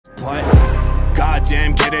But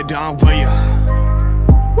goddamn, get it done, will ya?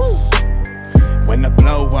 Woo. When the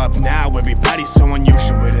blow up now, everybody's so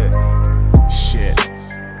unusual with it. Shit.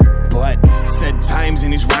 But said times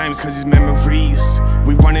in his rhymes, cause his memories.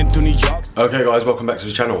 We running through New York. Okay guys, welcome back to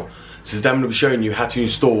the channel. So today I'm going to be showing you how to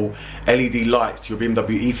install LED lights to your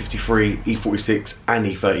BMW E53, E46 and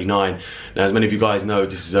E39. Now as many of you guys know,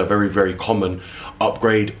 this is a very common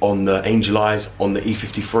upgrade on the Angel Eyes, on the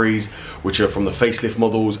E53s, which are from the facelift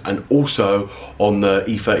models, and also on the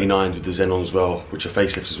E39s with the Xenon as well, which are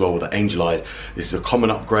facelifts as well with the Angel Eyes. This is a common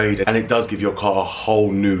upgrade and it does give your car a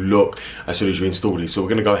whole new look as soon as you install these. So we're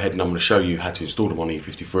going to go ahead and I'm going to show you how to install them on the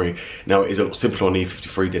E53. Now it is a lot simpler on the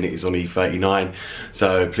E53 than it is on the E39,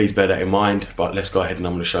 so please bear that in mind, but let's go ahead and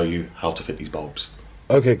I'm going to show you how to fit these bulbs.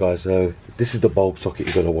 Okay guys, so this is the bulb socket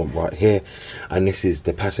you're going to want right here, and this is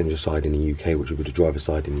the passenger side in the UK, which will be the driver's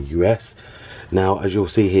side in the US. Now as you'll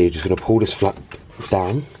see here, you're just going to pull this flap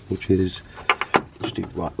down, which is just do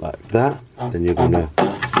right like that. Then you're going to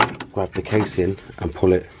grab the casing and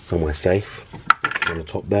pull it somewhere safe on the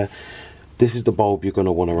top there. This is the bulb you're going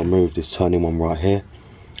to want to remove, this turning one right here,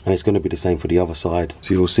 and it's going to be the same for the other side.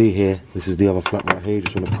 So you'll see here, this is the other flap right here. You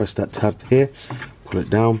just want to press that tab here, pull it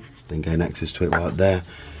down, then gain access to it right there.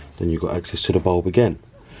 Then you've got access to the bulb again.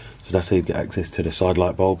 So that's how you get access to the side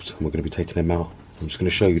light bulbs, and we're going to be taking them out. I'm just going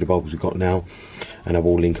to show you the bulbs we've got now, and I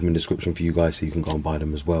will link them in the description for you guys so you can go and buy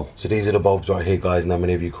them as well. So these are the bulbs right here guys. Now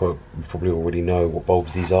many of you probably already know what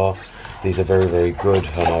bulbs these are. These are very good,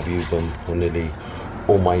 and I've used them on nearly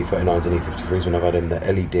all my E39s and E53s when I've had them.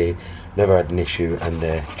 They're LED, never had an issue, and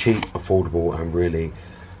they're cheap, affordable, and really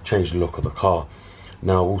change the look of the car.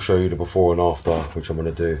 Now I will show you the before and after, which I'm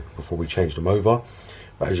going to do before we change them over.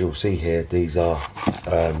 But as you'll see here, these are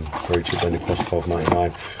very cheap, only cost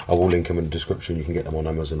 $12.99. I will link them in the description. You can get them on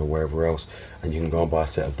Amazon or wherever else, and you can go and buy a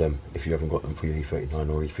set of them if you haven't got them for your E39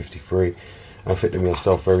 or E53, and fit them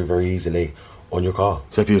yourself very easily on your car.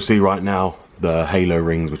 So if you'll see right now, the halo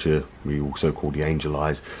rings, which are we also call the Angel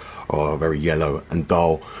Eyes, are very yellow and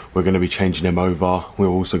dull. We're going to be changing them over. We're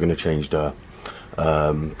also going to change the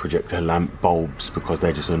projector lamp bulbs, because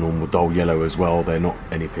they're just a normal dull yellow as well. They're not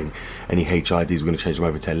any HIDs. We're going to change them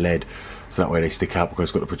over to LED, so that way they stick out, because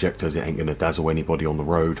it's got the projectors. It ain't going to dazzle anybody on the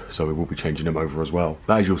road, so we will be changing them over as well.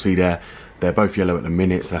 But as you'll see there, they're both yellow at the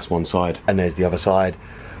minute, so that's one side, and there's the other side.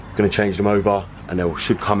 We're going to change them over, and they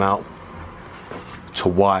should come out to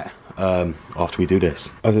white after we do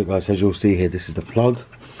this. Okay guys, as you'll see here, this is the plug.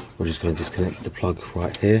 We're just going to disconnect the plug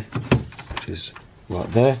right here, which is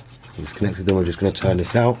right there. Disconnected them. We're just going to turn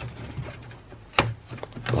this out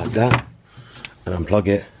like that and unplug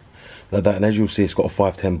it like that, and as you'll see, it's got a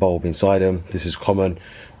 510 bulb inside them. This is common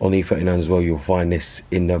on the E39 as well. You'll find this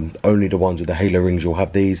in them. Only the ones with the halo rings you'll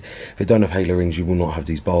have these. If you don't have halo rings, you will not have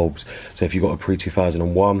these bulbs. So if you've got a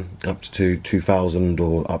pre-2001 up to 2000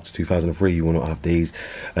 or up to 2003, you will not have these,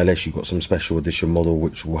 unless you've got some special edition model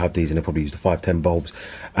which will have these, and they'll probably use the 510 bulbs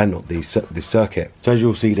and not this circuit. So as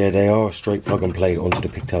you'll see there, they are a straight plug and play onto the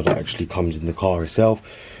pigtail that actually comes in the car itself.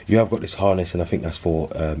 You have got this harness, and I think that's for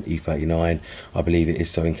E39, I believe it is,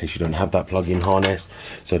 so in case you don't have that plug-in harness,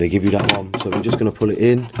 so they give you that one. So we're just going to pull it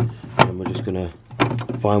in, and we're just going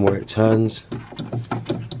to find where it turns,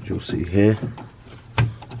 as you'll see here,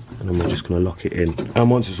 and then we're just going to lock it in. And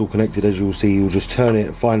once it's all connected, as you'll see, you'll just turn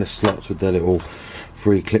it, find the slots with the little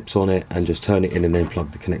 3 clips on it, and just turn it in and then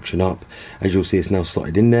plug the connection up. As you'll see, it's now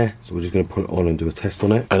slotted in there, so we're just going to put it on and do a test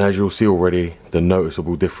on it. And as you'll see already, the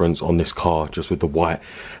noticeable difference on this car, just with the white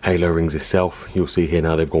halo rings itself, you'll see here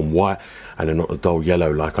now they've gone white, and they're not the dull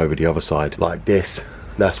yellow like over the other side like this.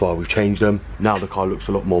 That's why we've changed them. Now the car looks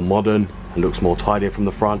a lot more modern, it looks more tidy from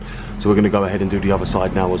the front, so we're going to go ahead and do the other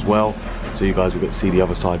side now as well, so you guys will get to see the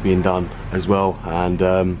other side being done as well. And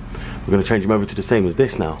we're going to change them over to the same as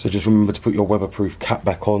this now. So just remember to put your weatherproof cap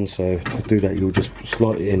back on. So to do that, you'll just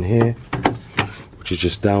slide it in here, which is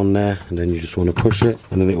just down there, and then you just want to push it,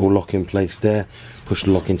 and then it will lock in place there. Push the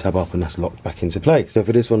locking tab up, and that's locked back into place. So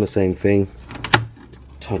for this one, the same thing.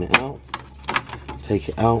 Turn it out, take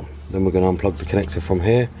it out, then we're going to unplug the connector from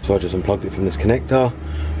here. So I just unplugged it from this connector.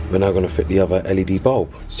 We're now going to fit the other LED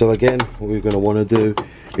bulb. So again, what we're going to want to do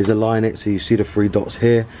is align it, so you see the 3 dots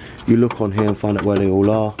here. You look on here and find out where they all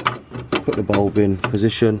are. Put the bulb in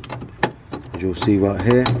position, as you'll see right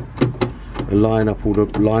here. Line up all the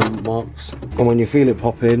line marks, and when you feel it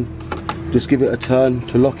pop in, just give it a turn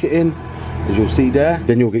to lock it in, as you'll see there.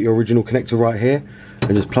 Then you'll get your original connector right here,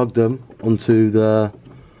 and just plug them onto the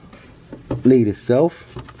lead itself,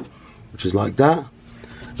 which is like that,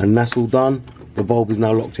 and that's all done. The bulb is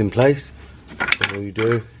now locked in place. So all you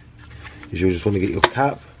do is you just want to get your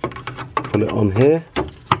cap, pull it on here,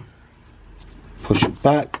 push it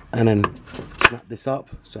back, and then snap this up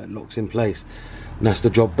so it locks in place, and that's the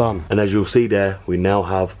job done. And as you'll see there, we now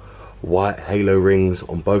have white halo rings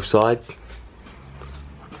on both sides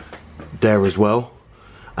there as well,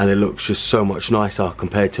 and it looks just so much nicer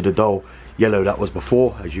compared to the dull yellow that was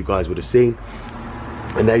before, as you guys would have seen.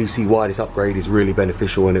 And there you see why this upgrade is really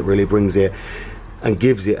beneficial, and it really brings it and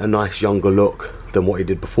gives it a nice younger look than what it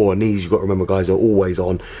did before. And these, you've got to remember guys, are always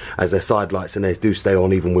on as their side lights, and they do stay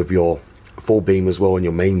on even with your full beam as well and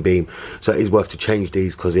your main beam, so it is worth to change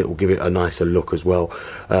these because it will give it a nicer look as well.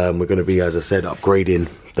 We're going to be, as I said, upgrading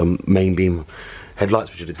the main beam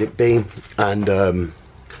headlights, which are the dip beam, and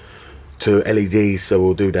to LEDs, so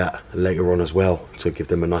we'll do that later on as well to give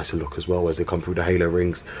them a nicer look as well as they come through the halo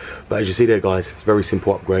rings. But as you see there guys, it's a very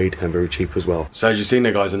simple upgrade and very cheap as well. So as you've seen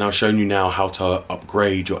there guys, I've now shown you now how to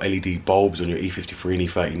upgrade your LED bulbs on your E53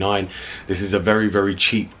 and E39. This is a very, very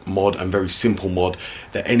cheap mod and very simple mod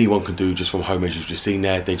that anyone can do just from home. As you've just seen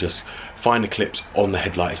there, they just find the clips on the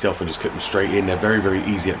headlight itself and just clip them straight in. They're very, very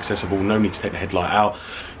easy, accessible, no need to take the headlight out.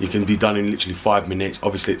 You can be done in literally 5 minutes.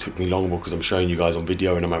 Obviously it took me longer because I'm showing you guys on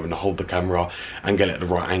video and I'm having to hold the camera and get it at the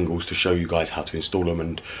right angles to show you guys how to install them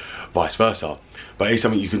and vice versa. But it's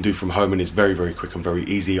something you can do from home and it's very, very quick and very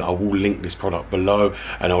easy. I will link this product below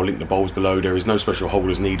and I'll link the bulbs below. There is no special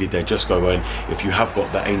holders needed. They just go in. If you have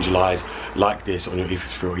got the angel eyes like this on your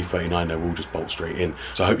E53 or E39, they will just bolt straight in.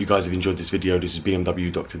 So I hope you guys have enjoyed this video. This is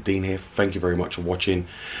BMW Dr. Dean here. Thank you very much for watching,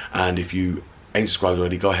 and if you ain't subscribed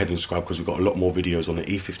already, go ahead and subscribe because we've got a lot more videos on the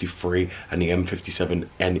E53 and the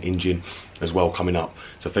M57N engine as well coming up.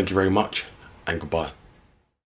 So thank you very much and goodbye.